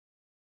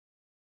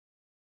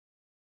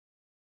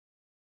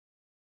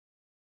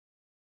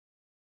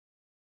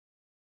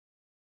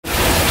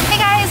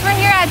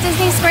at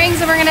Disney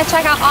Springs and we're gonna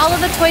check out all of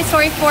the Toy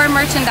Story 4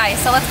 merchandise.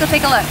 So let's go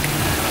take a look.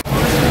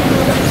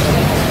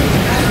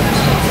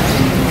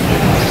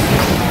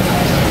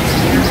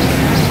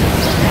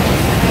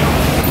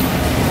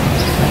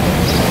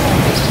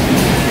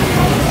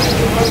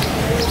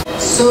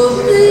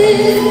 So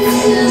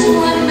this is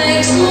what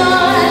makes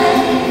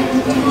life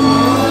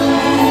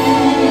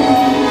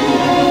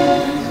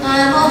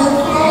I'm on the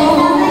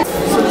floor.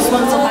 So this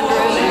one's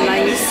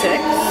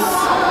 196.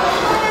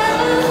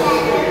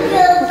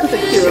 Look at the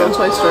cute little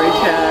Toy Story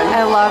tag.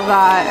 I love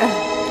that.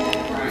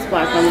 It's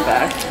black on the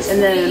back.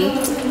 And then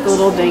the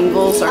little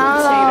dangles are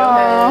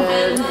potato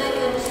head,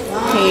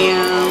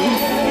 ham.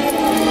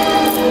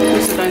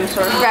 Who's the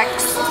dinosaur?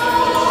 Rex.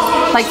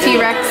 Like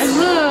T-Rex.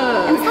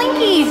 And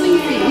Slinky.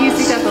 You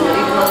see that little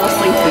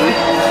Slinky.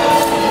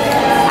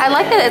 I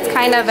like that it's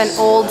kind of an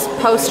old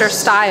poster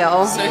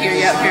style. So here,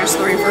 here's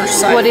the reverse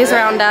side. Woody's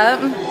Roundup.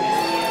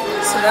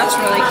 So that's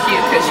really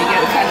cute because you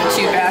get kind of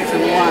 2 bags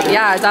in one.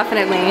 Yeah,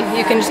 definitely.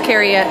 You can just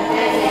carry it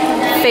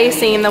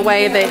facing the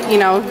way that, you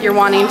know, you're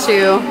wanting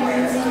to.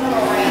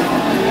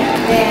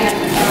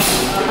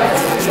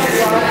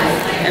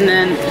 And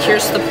then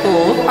here's the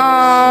pool.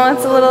 Oh,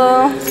 it's a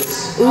little...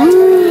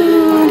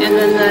 Ooh. And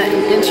then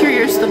the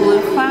interior's the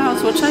blue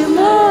clouds, which I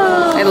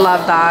love. I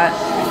love that.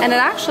 And it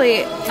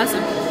actually has a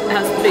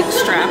big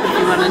strap if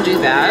you want to do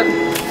that.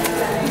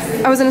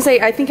 I was gonna say,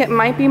 I think it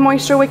might be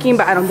moisture wicking,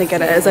 but I don't think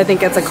it is. I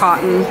think it's a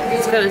cotton.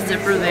 It's got a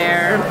zipper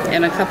there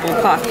and a couple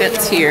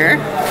pockets here.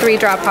 3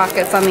 drop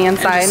pockets on the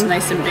inside. And just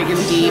nice and big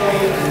and deep.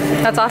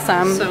 That's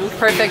awesome. So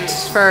perfect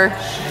for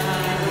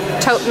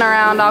toting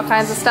around all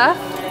kinds of stuff.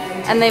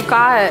 And they've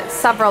got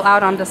several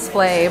out on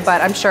display,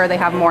 but I'm sure they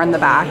have more in the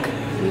back.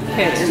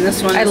 Okay, and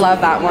this one, I love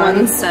that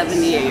one.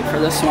 $178 for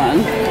this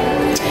one.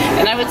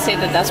 And I would say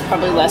that that's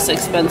probably less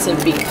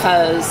expensive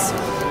because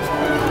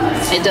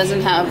it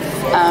doesn't have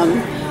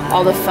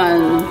all the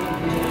fun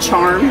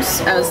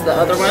charms as the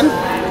other one.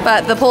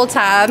 But the pull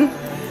tab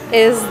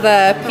is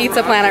the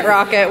Pizza Planet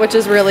rocket, which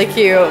is really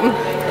cute.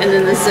 And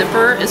then the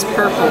zipper is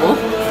purple.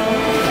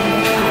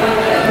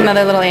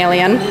 Another little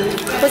alien.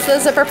 What's the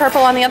zipper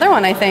purple on the other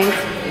one, I think?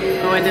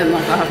 Oh, I didn't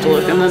look. I'll have to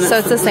look. And then so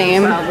it's the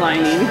same. Cloud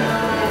lining.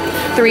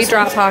 3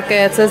 drop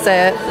pockets, is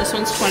it? This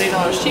one's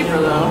 $20 cheaper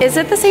though. Is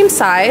it the same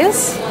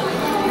size?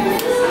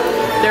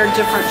 They're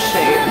different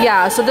shape.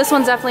 Yeah, so this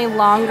one's definitely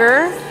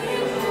longer,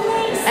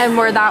 and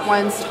where that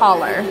one's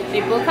taller.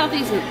 They both have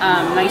these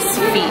nice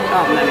feet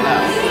on them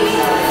though.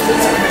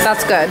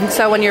 That's good.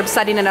 So when you're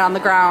setting it on the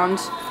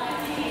ground.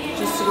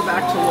 Just to go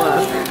back to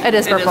look. It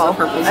is purple. It is a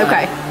purple zone.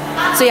 Okay.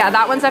 So yeah,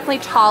 that one's definitely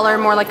taller,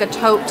 more like a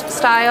tote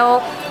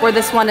style, where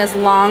this one is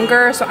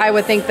longer. So I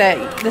would think that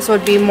this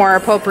would be more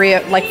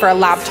appropriate like for a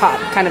laptop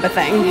kind of a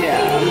thing.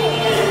 Yeah.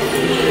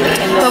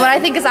 But what I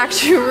think is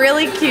actually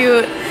really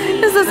cute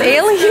is this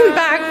alien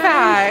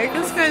backpack.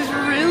 This guy's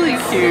really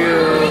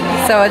cute.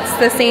 So it's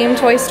the same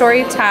Toy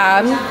Story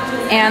tab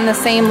and the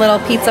same little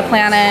Pizza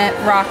Planet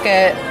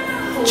rocket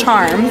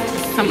charm.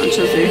 How much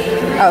is he?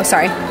 Oh,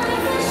 sorry.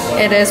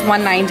 It is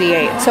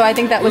 $198. So I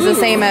think that was the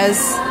same as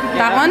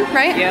that one,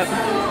 right? Yep.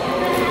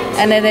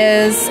 And it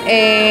is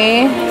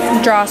a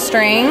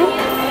drawstring.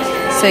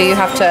 So you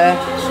have to,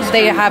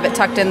 they have it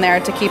tucked in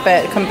there to keep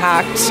it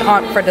compact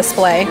for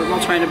display. We're all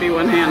trying to be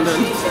one-handed.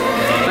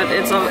 But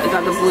it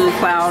got the blue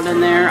cloud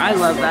in there. I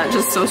love that,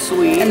 just so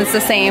sweet. And it's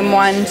the same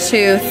 1,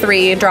 2,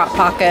 3 drop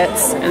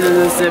pockets. And then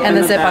the zip and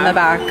the zip on the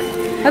back.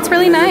 That's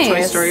really nice.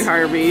 Toy Story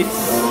Harvey.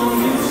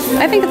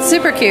 I think it's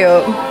super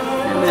cute.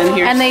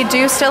 And they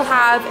do still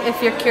have,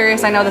 if you're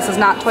curious, I know this is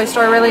not Toy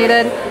Story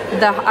related,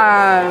 the,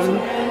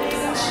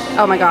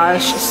 oh my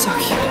gosh, so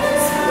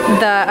cute.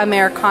 The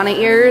Americana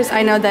ears.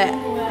 I know that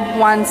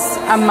once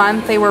a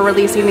month they were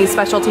releasing these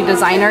specialty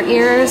designer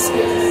ears.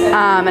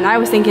 And I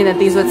was thinking that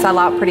these would sell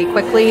out pretty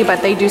quickly,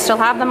 but they do still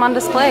have them on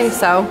display,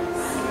 so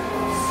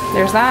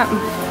there's that.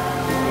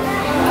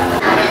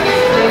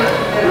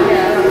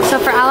 So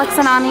for Alex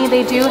and Ani,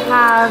 they do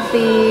have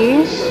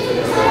the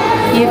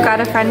You've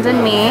Got a Friend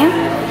in Me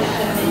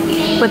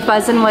with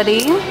Buzz and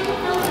Woody,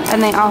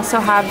 and they also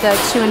have the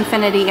To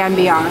Infinity and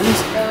Beyond.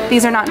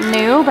 These are not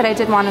new, but I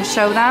did want to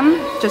show them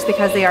just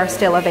because they are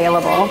still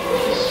available.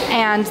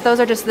 And those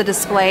are just the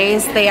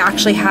displays. They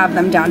actually have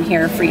them down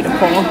here for you to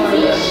pull.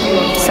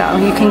 So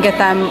you can get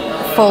them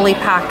fully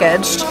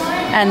packaged,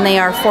 and they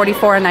are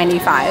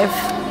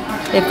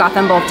 $44.95. They've got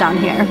them both down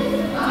here.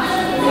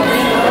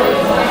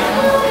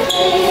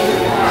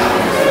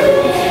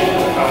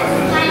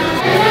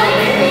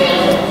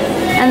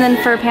 And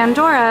then for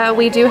Pandora,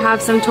 we do have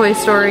some Toy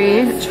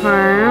Story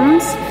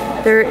charms.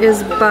 There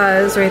is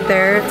Buzz right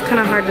there. It's kind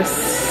of hard to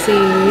see.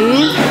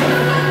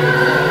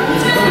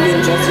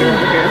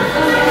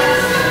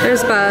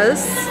 There's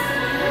Buzz.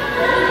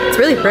 It's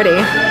really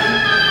pretty.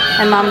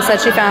 And Mom said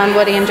she found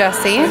Woody and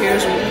Jessie. So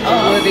here's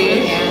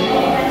Woody,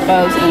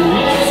 Buzz,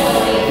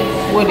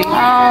 and Woody.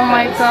 Oh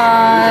my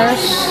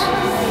gosh.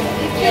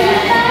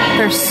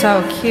 They're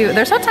so cute.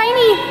 They're so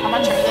tiny. How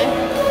much are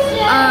they?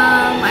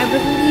 I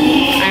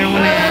believe, I don't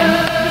want to.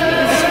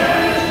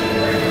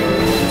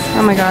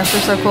 Oh my gosh,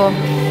 they're so cool.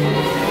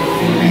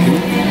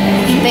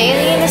 The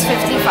alien is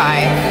 55.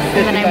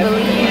 And then I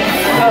believe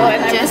Oh,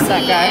 and I missed Jesse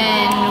that guy.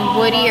 and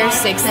Woody are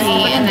 60,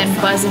 and then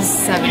Buzz is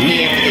 70.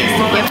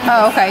 Yep.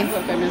 Oh, okay.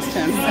 Look, I missed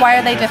him. Why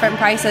are they different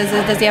prices?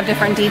 Does he have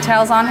different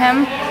details on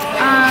him?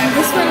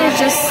 This one is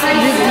just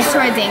these two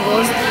are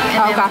dangles, and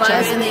Oh, then gotcha.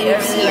 Buzz and the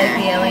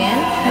alien.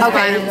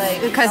 Okay,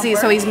 because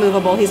he's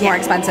movable, he's more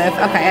expensive.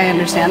 Okay, I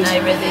understand. I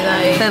really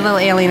like. The little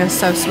alien is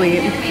so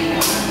sweet.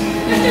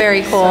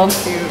 Very cool.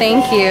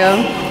 Thank you.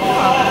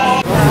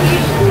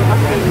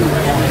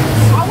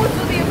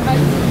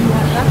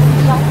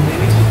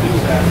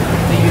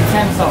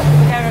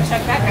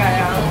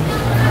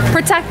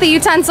 Protect the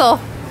utensil.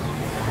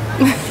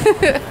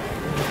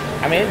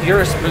 I mean, you're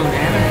a spoon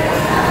animal.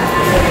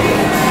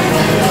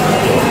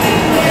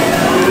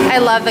 I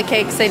love the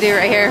cakes they do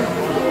right here.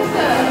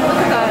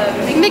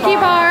 Mickey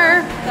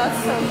bar.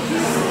 That's so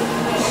cute.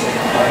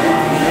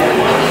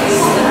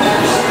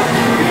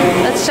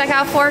 Let's check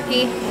out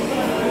Forky.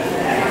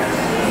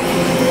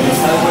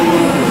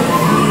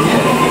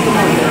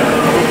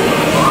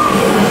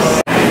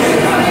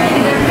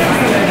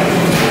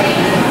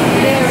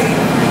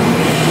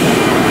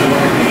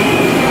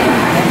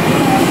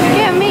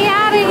 Get me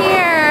out of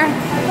here.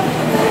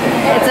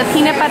 It's a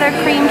peanut butter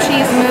cream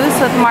cheese mousse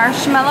with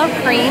marshmallow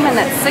cream, and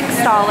it's $6.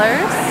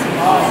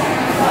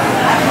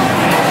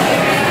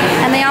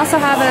 And they also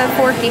have a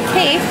Forky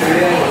cake.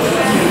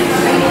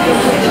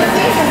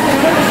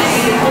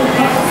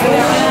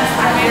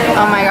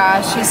 Oh my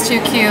gosh, she's too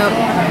cute.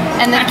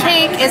 And the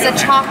cake is a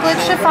chocolate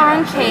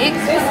chiffon cake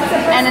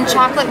and a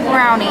chocolate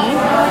brownie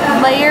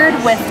layered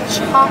with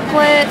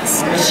chocolate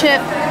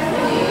chip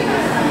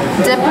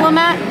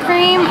diplomat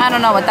cream. I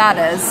don't know what that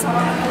is,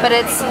 but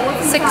it's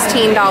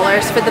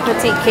 $16 for the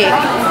petite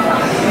cake.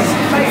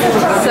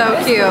 So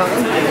cute.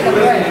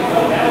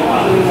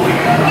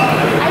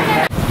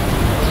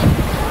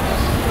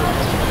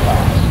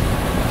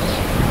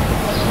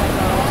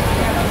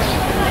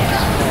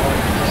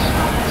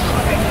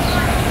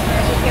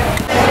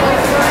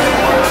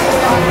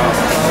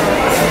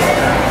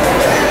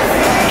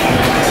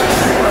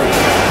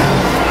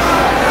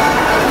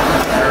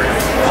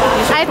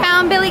 I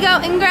found Billy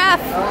Goat and Gruff.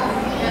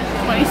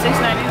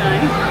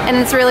 $26.99. And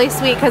it's really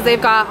sweet because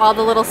they've got all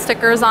the little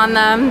stickers on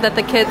them that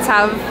the kids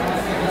have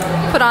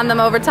put on them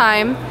over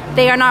time.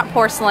 They are not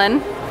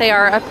porcelain. They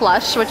are a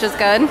plush, which is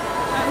good.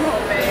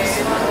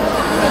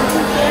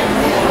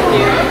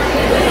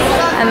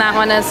 And that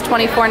one is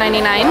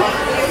 $24.99.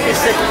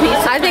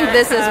 I think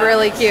this is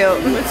really cute.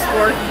 It's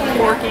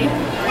Forky.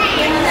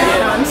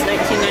 That one's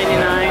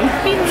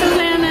 $19.99. Pizza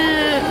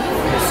Planet.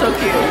 So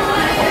cute.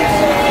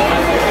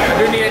 I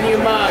do need a new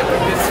mug.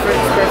 This is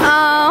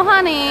Oh,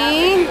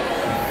 honey.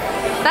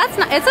 That's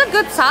not, it's a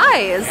good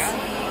size.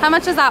 How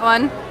much is that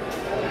one?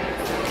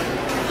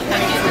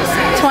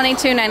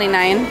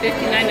 $22.99.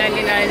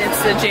 $59.99.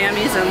 It's the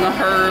jammies and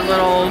her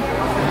little.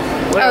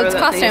 Oh, it's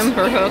that thing is, costume.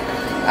 her hook.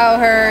 Oh,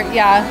 her,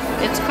 yeah.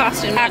 It's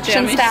costume. not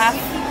Action jammies. staff.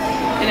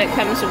 And it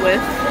comes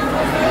with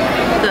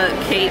the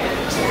cape.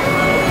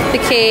 The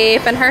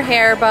cape and her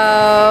hair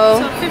bow.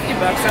 So $50.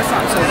 That's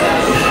not so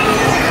bad.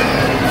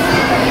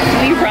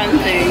 We run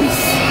things.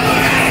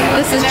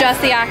 This is just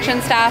the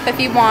action staff if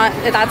you want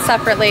that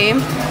separately.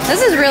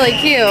 This is really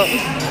cute.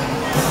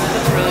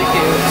 It's really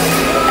cute.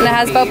 And it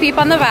has Bo Peep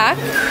on the back.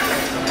 I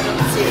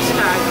don't see a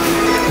tag on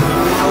it.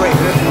 Oh wait,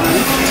 this one.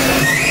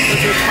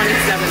 Those are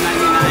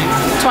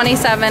 $27.99.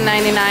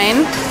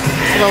 $27.99.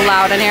 It's a little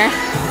loud in here.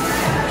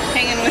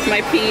 Hanging with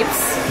my peeps.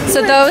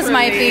 So those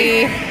might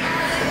be,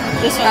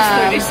 This one's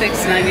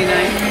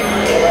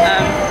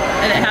 $36.99.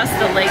 And it has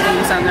the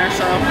leggings on there,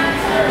 so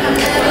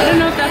I don't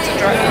know if that's a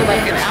dress,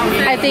 like an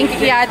outfit. I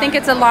think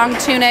it's a long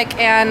tunic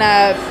and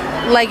a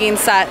legging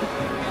set.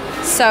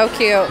 So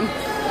cute.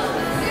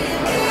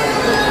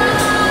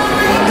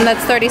 And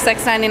that's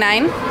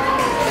 $36.99.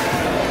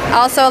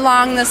 Also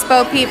along this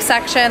Bo Peep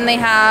section, they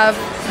have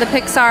the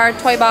Pixar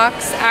Toy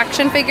Box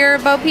action figure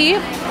Bo Peep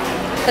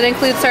that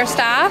includes her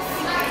staff,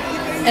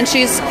 and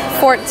she's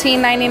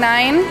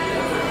 $14.99.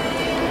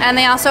 And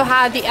they also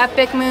have the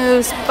Epic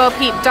Moves Bo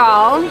Peep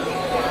doll.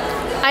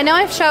 I know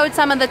I've showed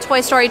some of the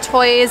Toy Story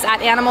toys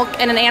at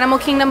in an Animal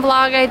Kingdom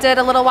vlog I did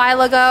a little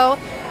while ago.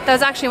 That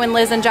was actually when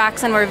Liz and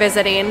Jackson were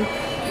visiting.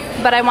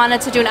 But I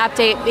wanted to do an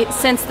update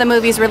since the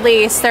movie's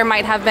release. There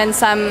might have been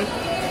some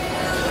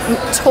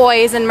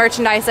toys and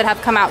merchandise that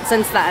have come out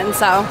since then.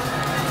 So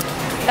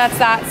that's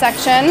that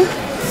section.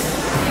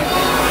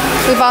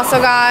 We've also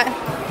got,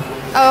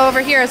 oh, over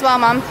here as well,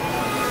 Mom.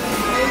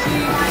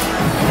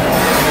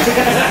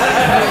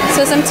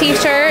 So some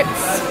t-shirts.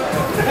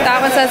 That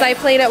one says I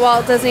played at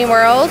Walt Disney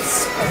World.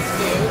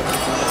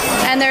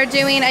 And they're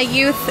doing a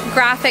youth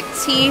graphic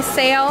tee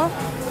sale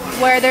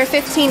where they're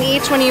 $15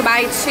 each when you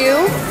buy 2.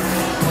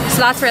 So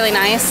that's really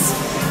nice.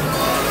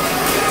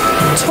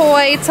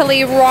 Toy to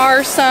Lee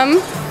Rarsome.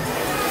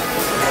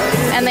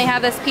 And they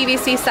have this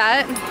PVC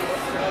set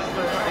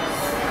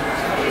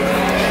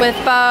with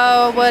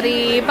Bo,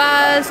 Woody,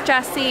 Buzz,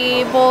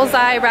 Jessie,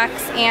 Bullseye, Rex,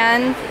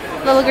 and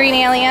little green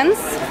aliens.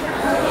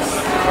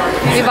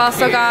 We've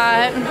also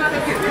got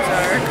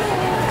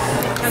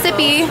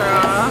Sippy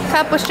straw.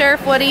 cup with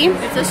Sheriff Woody.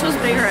 If this was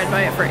bigger, I'd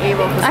buy it for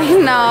Abel. I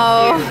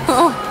know.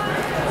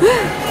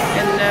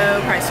 And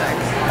no price tag.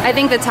 I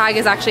think the tag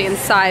is actually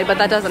inside, but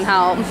that doesn't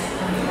help.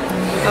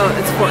 Oh,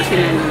 it's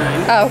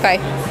 $14.99. Oh, okay.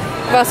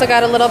 We've also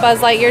got a little Buzz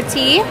Lightyear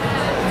tea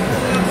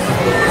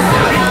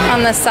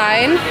on the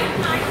side.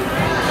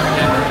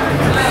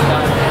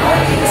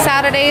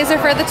 Saturdays are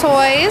for the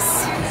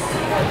toys.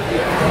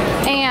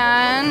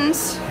 And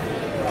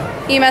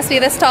you must be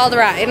this tall to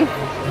ride.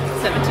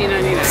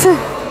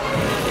 $17.99.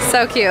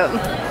 So cute.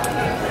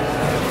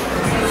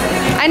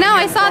 I know,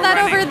 I saw that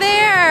over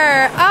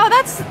there. Oh,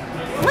 that's,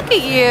 look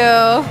at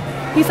you.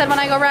 He said when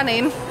I go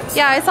running.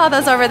 Yeah, I saw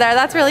those over there.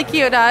 That's really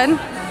cute, Dad.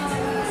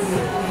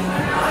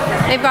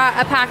 They've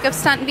got a pack of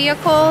stunt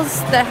vehicles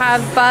that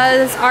have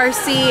Buzz,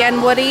 RC,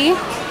 and Woody.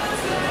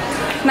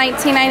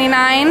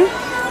 $19.99.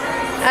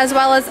 As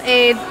well as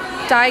a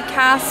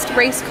die-cast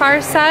race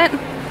car set.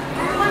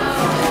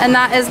 And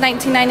that is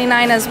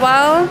 $19.99 as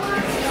well.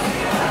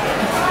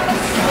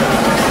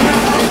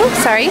 Oops,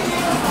 sorry.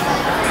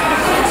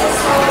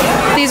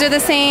 These are the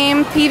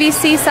same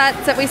PVC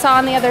sets that we saw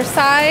on the other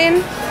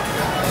side.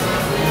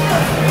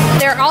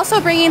 They're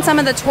also bringing some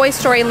of the Toy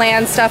Story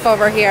Land stuff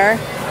over here.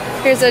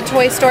 Here's a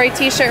Toy Story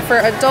t-shirt for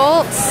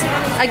adults.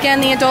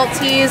 Again, the adult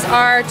tees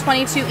are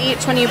 $22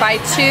 each when you buy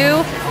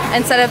 2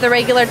 instead of the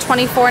regular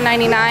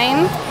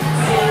 $24.99.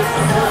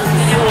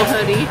 Little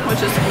hoodie,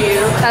 which is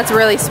cute. That's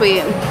really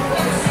sweet.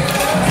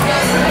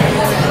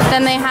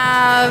 Then they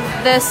have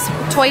this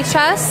toy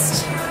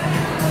chest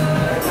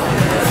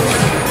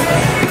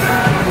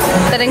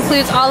that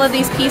includes all of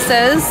these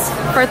pieces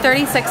for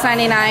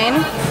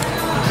 $36.99.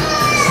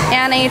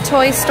 And a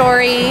Toy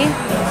Story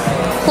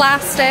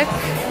plastic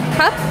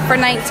cup for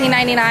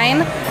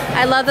 $19.99.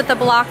 I love that the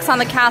blocks on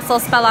the castle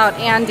spell out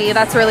Andy.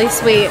 That's really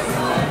sweet.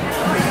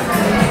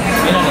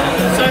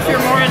 So if you're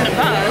more into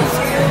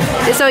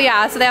Buzz. So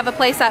yeah, so they have a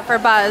play set for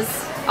Buzz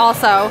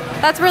also.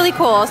 That's really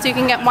cool. So you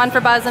can get one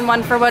for Buzz and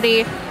one for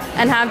Woody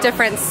and have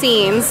different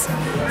scenes.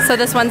 So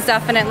this one's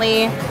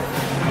definitely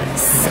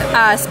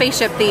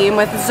spaceship theme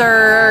with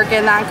Zurg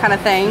and that kind of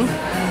thing.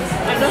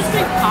 Are those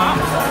big pop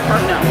or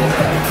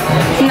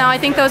no? No, I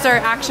think those are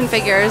action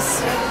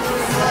figures.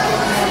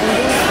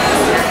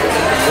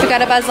 We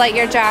got a Buzz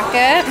Lightyear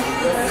jacket.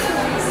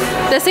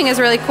 This thing is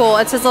really cool.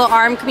 It's his little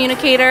arm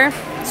communicator,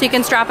 so you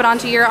can strap it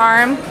onto your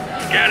arm.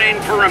 Scanning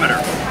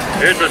perimeter.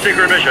 It's a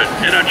secret mission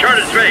in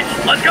uncharted space.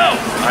 Let's go!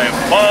 I am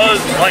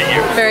Buzz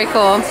Lightyear. Very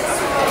cool.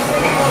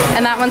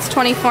 And that one's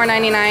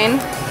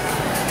 $24.99.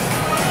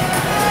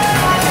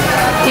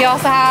 You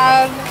also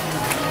have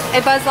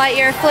a Buzz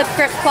Lightyear flip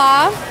grip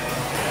claw,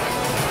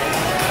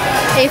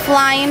 a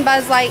flying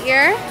Buzz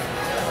Lightyear.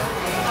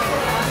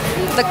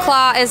 The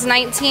claw is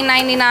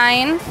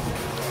 $19.99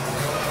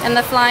 and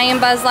the flying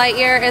Buzz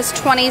Lightyear is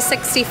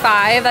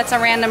 $20.65. That's a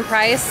random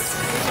price.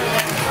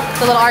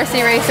 The little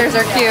RC racers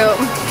are cute.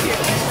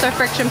 They're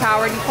friction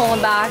powered, you pull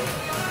them back.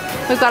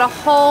 We've got a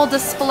whole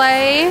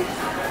display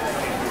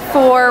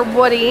for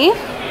Woody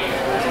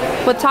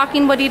with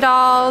talking Woody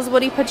dolls,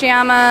 Woody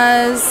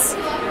pajamas.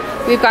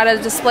 We've got a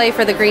display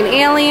for the green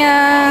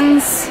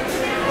aliens.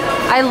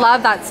 I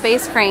love that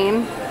space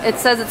crane. It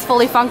says it's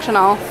fully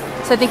functional.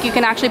 So I think you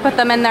can actually put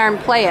them in there and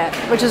play it,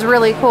 which is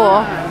really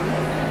cool.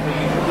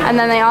 And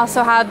then they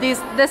also have these,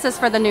 this is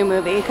for the new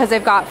movie because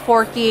they've got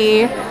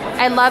Forky.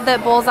 I love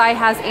that Bullseye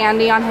has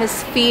Andy on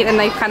his feet and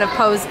they've kind of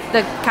posed,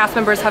 the cast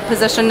members have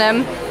positioned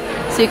him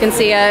so you can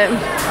see it.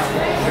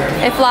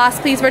 If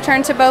lost, please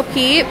return to Bo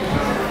Peep.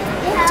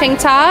 Tank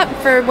top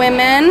for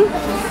women,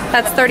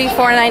 that's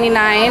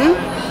 $34.99.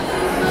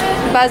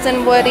 Buzz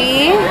and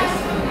Woody.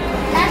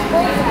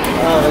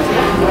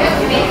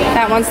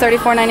 That one's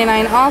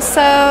 $34.99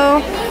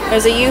 also.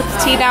 There's a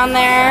youth tee down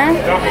there.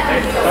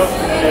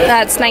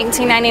 That's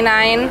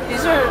 $19.99.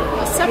 These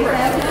are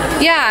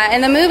separate. Yeah,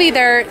 in the movie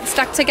they're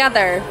stuck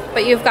together.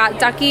 But you've got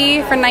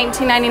Ducky for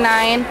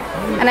 $19.99.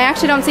 And I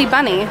actually don't see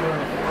Bunny.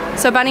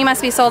 So Bunny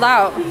must be sold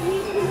out.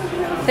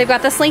 They've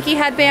got the Slinky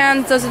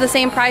headbands. Those are the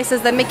same price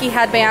as the Mickey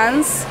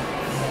headbands.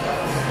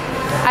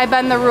 I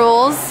Bend the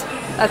Rules.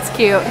 That's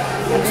cute.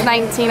 It's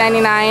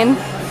 $19.99.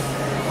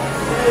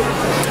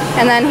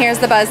 And then here's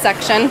the Buzz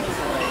section.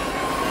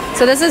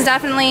 So this is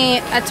definitely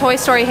a Toy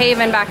Story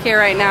haven back here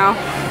right now.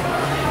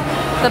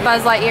 The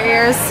Buzz Lightyear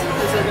ears.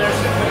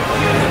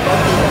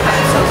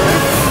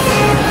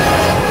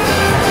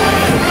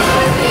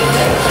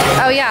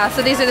 Oh yeah,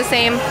 so these are the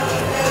same.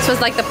 This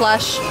was like the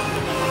plush.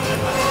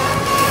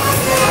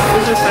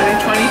 These are funny,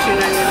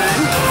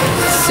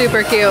 $22.99.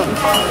 Super cute.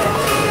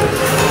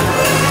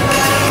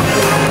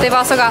 They've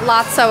also got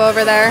Lotso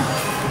over there.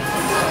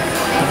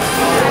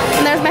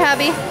 And there's my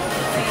hubby.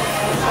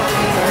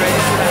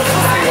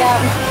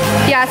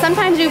 Yeah,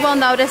 sometimes you will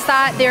notice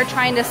that they're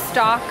trying to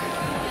stock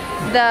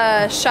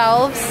the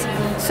shelves,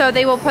 so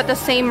they will put the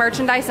same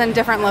merchandise in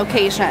different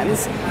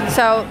locations.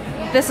 So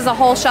this is a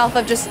whole shelf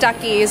of just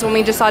Duckies when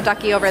we just saw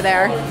Ducky over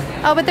there.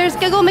 Oh, but there's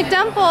Giggle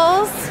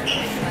McDimples.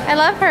 I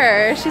love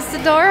her. She's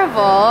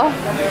adorable.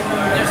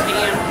 There's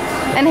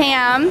Ham. And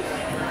Ham.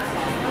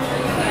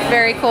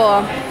 Very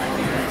cool.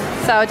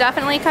 So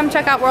definitely come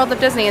check out World of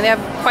Disney. They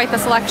have quite the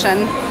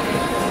selection.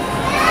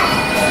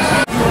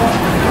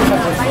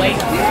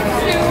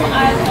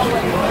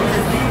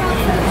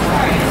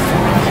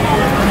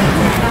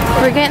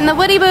 We're getting the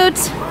Woody boot.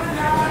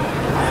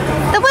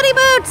 The Woody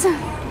boot!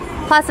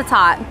 Plus it's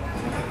hot.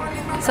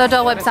 So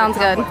Dole Whip sounds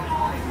good.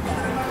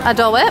 A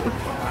Dole Whip?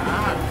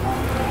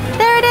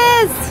 There it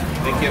is!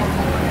 Thank you.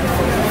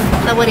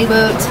 The Woody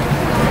boot.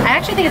 I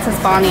actually think it says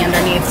Bonnie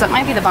underneath, so it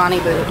might be the Bonnie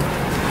boot.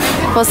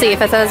 We'll see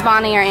if it says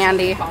Bonnie or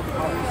Andy.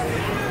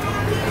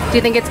 Do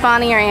you think it's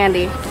Bonnie or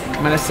Andy?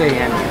 I'm gonna say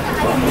Andy.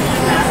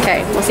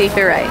 Okay, we'll see if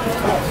you're right.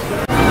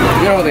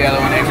 Go the other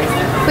one, Andy.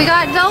 We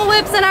got Dole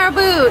Whips in our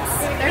boots.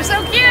 They're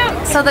so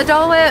cute. So the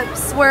Dole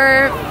Whips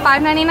were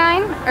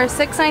 $5.99 or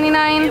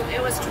 $6.99?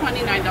 It was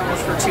 $29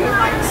 for 2 of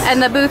these.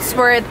 And the boots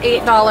were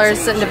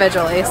 $8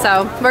 individually.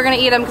 So we're gonna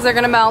eat them because they're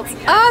gonna melt.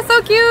 Oh,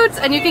 so cute!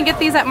 And you can get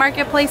these at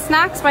Marketplace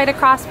Snacks right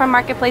across from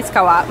Marketplace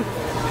Co-op.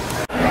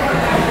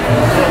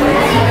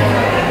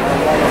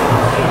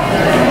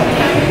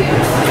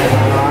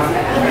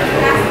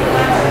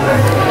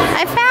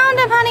 I found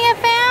them, honey, I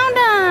found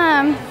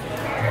them.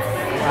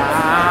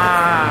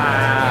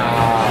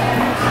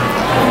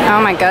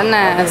 Oh my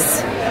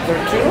goodness.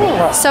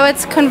 So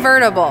it's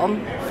convertible.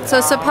 So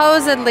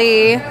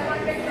supposedly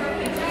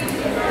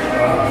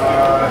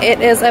it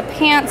is a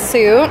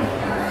pantsuit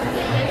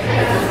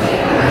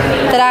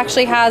that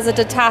actually has a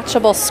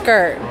detachable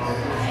skirt.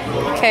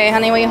 Okay,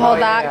 honey, will you hold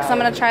that? Because I'm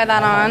going to try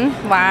that on.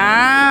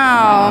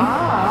 Wow.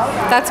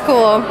 That's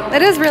cool.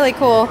 It is really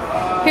cool.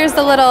 Here's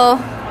the little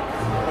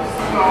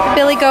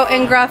Billy Goat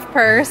and Gruff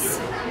purse.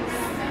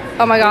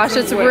 Oh my gosh,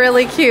 it's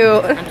really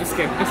cute. I'm just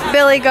kidding.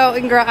 Billy Goat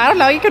and Gruff. I don't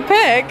know, you could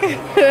pick.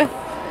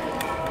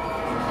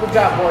 Good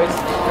job, boys.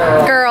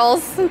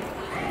 Girls.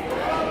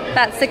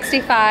 That's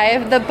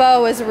 $65. The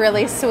bow is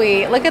really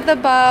sweet. Look at the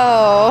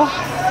bow.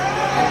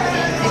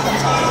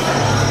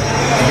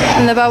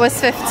 And the bow is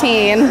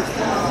 $15.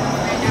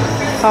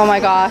 Oh my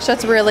gosh,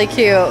 that's really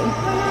cute.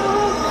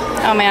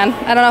 Oh man,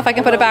 I don't know if I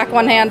can put it back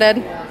one-handed.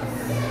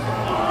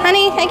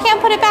 Honey, I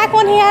can't put it back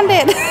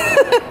one-handed.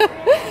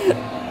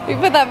 You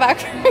put that back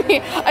for me.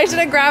 I should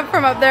have grabbed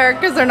from up there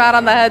because they're not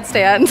on the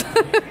headstand.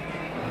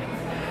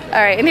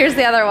 All right, and here's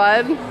the other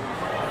one.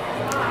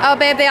 Oh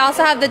babe, they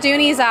also have the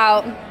Doonies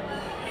out.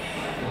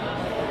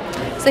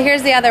 So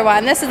here's the other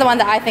one. This is the one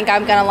that I think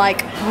I'm gonna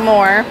like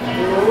more.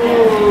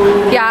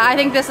 Yeah, I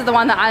think this is the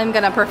one that I'm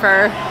gonna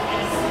prefer.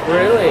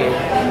 Really?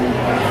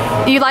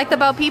 You like the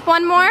Bo Peep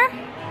one more?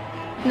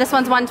 This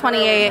one's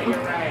 $128.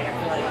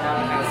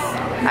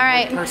 All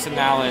right,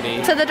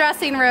 Personality. to the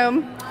dressing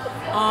room.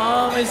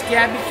 Oh, Miss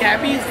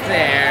Gabby's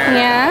there.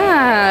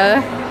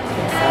 Yeah.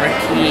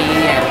 Forky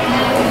and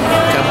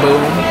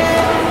Kaboom.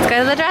 Let's go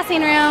to the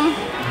dressing room.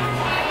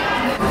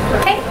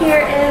 Okay,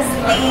 here is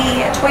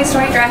the Toy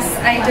Story dress.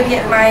 I did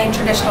get my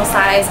traditional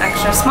size,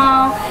 extra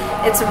small.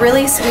 It's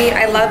really sweet.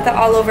 I love the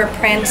all over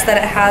print that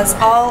it has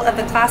all of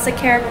the classic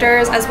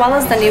characters as well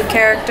as the new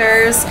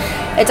characters.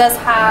 It does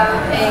have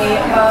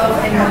a bow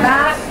in the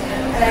back,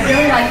 and I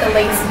really like the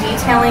lace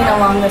detailing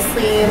along the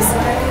sleeves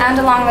and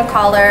along the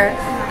collar.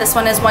 This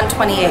one is $128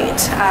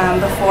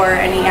 before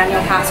any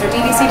annual pass or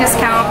DVC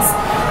discounts.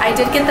 I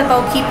did get the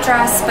Bo Peep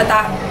dress, but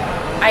that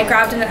I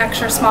grabbed an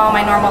extra small,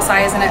 my normal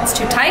size, and it's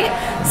too tight.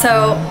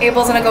 So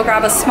Abel's gonna go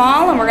grab a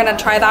small, and we're gonna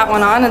try that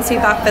one on and see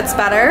if that fits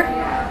better.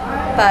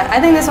 But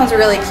I think this one's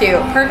really cute.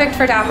 Perfect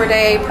for Dapper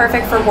Day,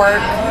 perfect for work.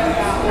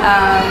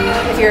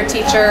 If you're a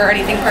teacher or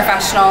anything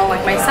professional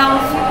like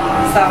myself.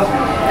 So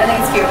I think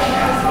it's cute.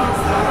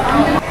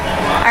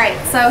 Alright,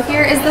 so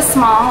here is the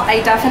small.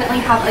 I definitely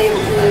have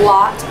a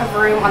lot of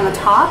room on the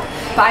top,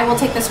 but I will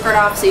take the skirt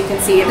off so you can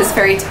see it is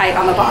very tight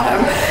on the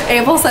bottom.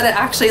 Abel said it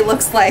actually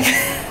looks like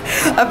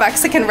a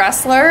Mexican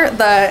wrestler,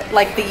 the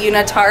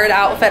unitard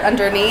outfit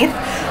underneath.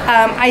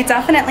 I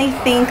definitely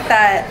think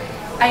that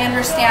I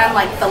understand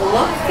like the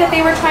look that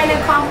they were trying to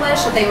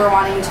accomplish, that they were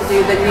wanting to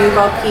do the new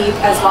Bo Peep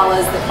as well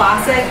as the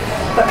classic,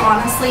 but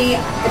honestly,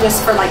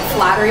 just for like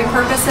flattery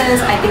purposes,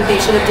 I think they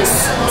should have just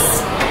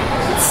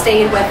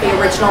stayed with the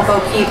original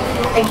Bo Peep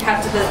and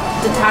kept the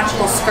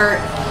detachable skirt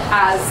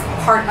as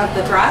part of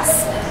the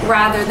dress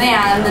rather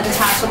than the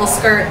detachable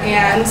skirt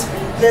and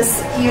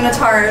this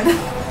unitard.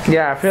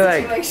 Yeah, I feel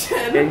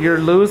situation. like you're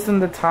loose in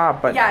the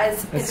top, but yeah,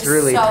 it's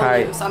really so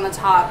tight. loose on the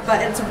top,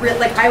 but it's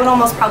like I would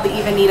almost probably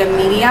even need a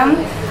medium,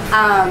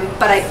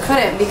 but I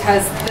couldn't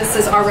because this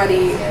is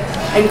already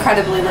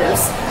incredibly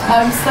loose.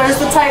 So there's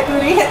the tight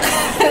booty.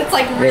 It's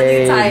like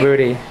really tight.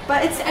 Booty.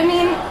 But it's, I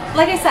mean,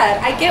 like I said,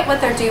 I get what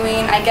they're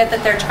doing. I get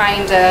that they're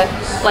trying to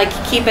like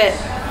keep it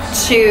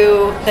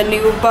to the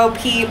new Bo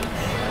Peep,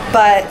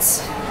 but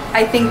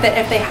I think that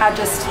if they had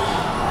just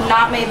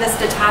not made this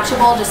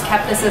detachable, just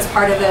kept this as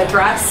part of the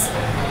dress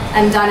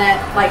and done it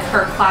like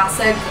her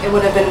classic, it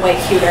would have been way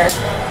cuter.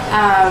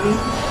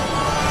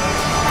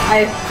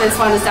 This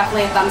one is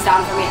definitely a thumbs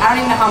down for me. I don't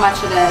even know how much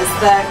it is.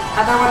 The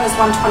other one is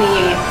 $128.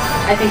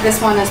 I think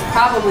this one is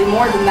probably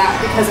more than that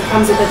because it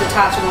comes with a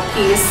detachable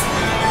piece.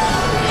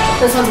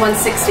 This one's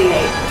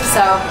 $168.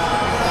 So,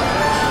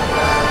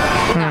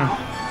 no.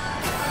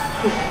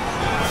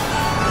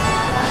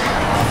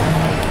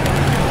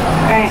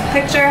 Alright,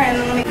 picture and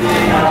then let me...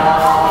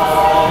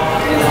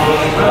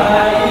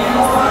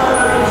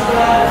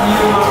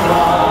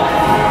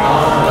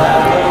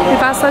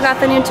 We've also got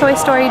the new Toy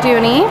Story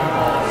Dooney.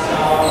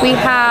 We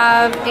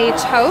have a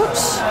tote.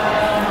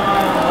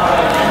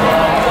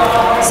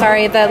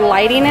 Sorry, the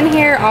lighting in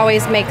here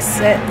always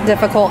makes it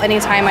difficult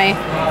anytime I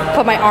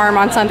put my arm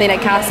on something. It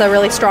casts a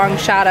really strong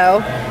shadow.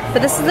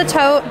 But this is the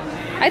tote.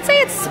 I'd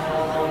say it's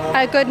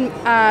a good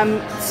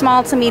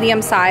small to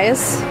medium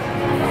size.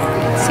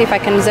 Let's see if I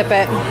can zip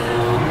it.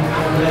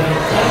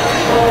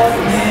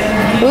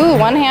 Ooh,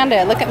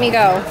 one-handed. Look at me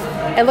go.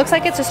 It looks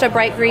like it's just a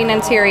bright green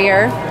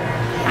interior.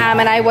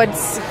 And I would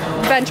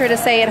venture to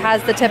say it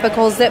has the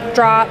typical zip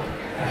drop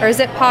or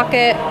zip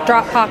pocket,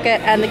 drop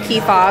pocket, and the key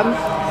fob.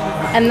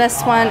 And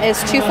this one is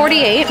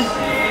 $248.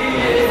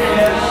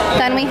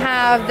 Then we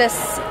have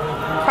this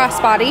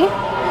crossbody,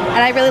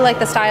 and I really like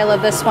the style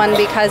of this one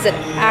because it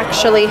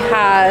actually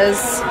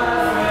has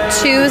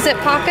 2 zip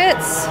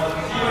pockets,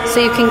 so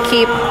you can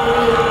keep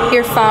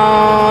your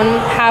phone,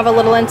 have a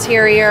little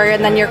interior,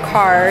 and then your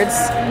cards.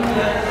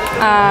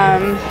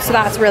 So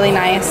that's really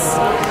nice.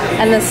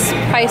 And this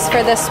price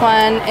for this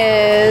one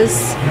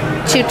is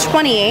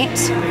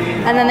 $228.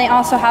 And then they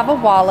also have a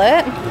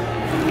wallet.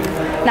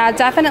 Now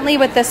definitely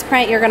with this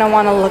print, you're gonna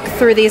wanna look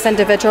through these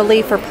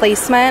individually for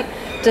placement,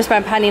 just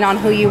depending on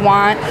who you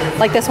want.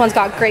 Like this one's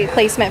got great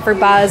placement for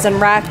Buzz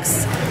and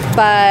Rex,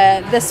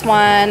 but this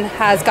one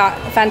has got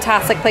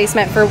fantastic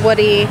placement for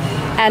Woody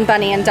and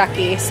Bunny and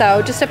Ducky.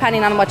 So just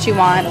depending on what you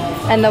want.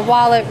 And the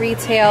wallet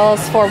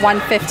retails for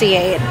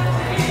 $158.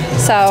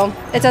 So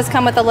it does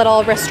come with a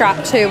little wrist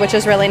strap too, which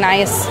is really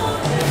nice.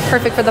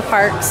 Perfect for the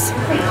parks.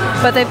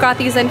 But they've got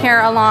these in here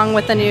along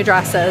with the new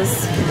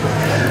dresses.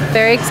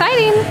 Very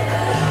exciting.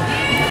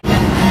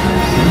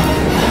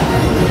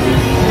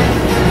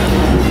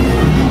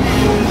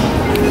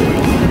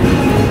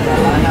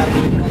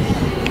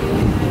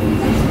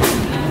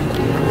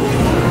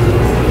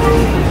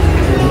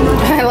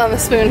 I love the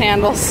spoon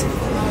handles.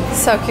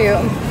 So cute.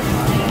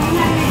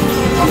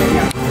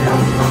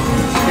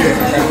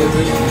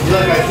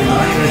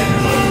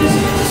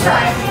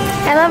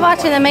 I love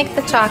watching them make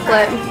the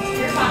chocolate.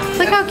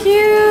 Look how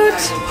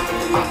cute!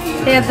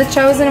 They have the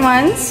Chosen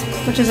Ones,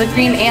 which is a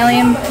green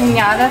alien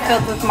piñata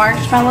filled with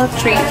marshmallow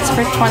treats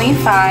for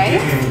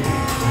 $25.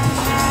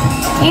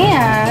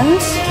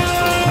 And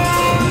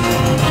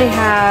they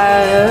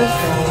have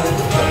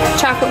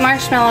chocolate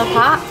marshmallow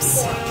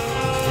pops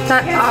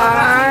that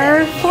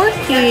are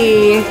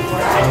 $40.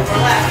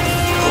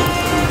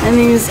 And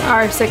these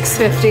are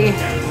 $6.50.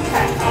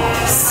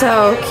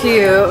 So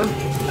cute.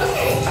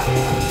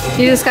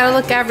 You just gotta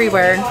look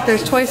everywhere.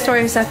 There's Toy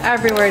Story stuff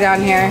everywhere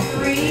down here.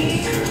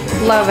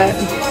 Love it.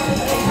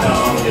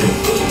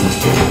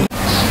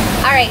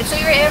 Alright, so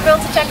we were able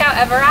to check out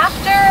Ever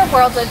After,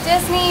 World of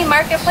Disney,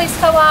 Marketplace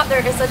Co-op.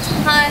 There is a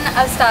ton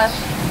of stuff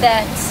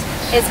that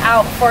is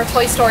out for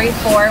Toy Story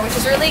 4, which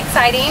is really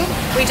exciting.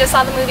 We just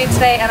saw the movie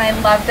today and I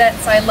loved it,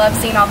 so I love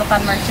seeing all the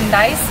fun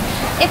merchandise.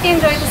 If you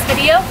enjoyed this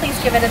video, please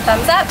give it a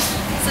thumbs up.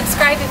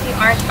 Subscribe if you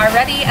aren't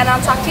already, and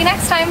I'll talk to you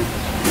next time.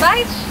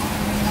 Bye!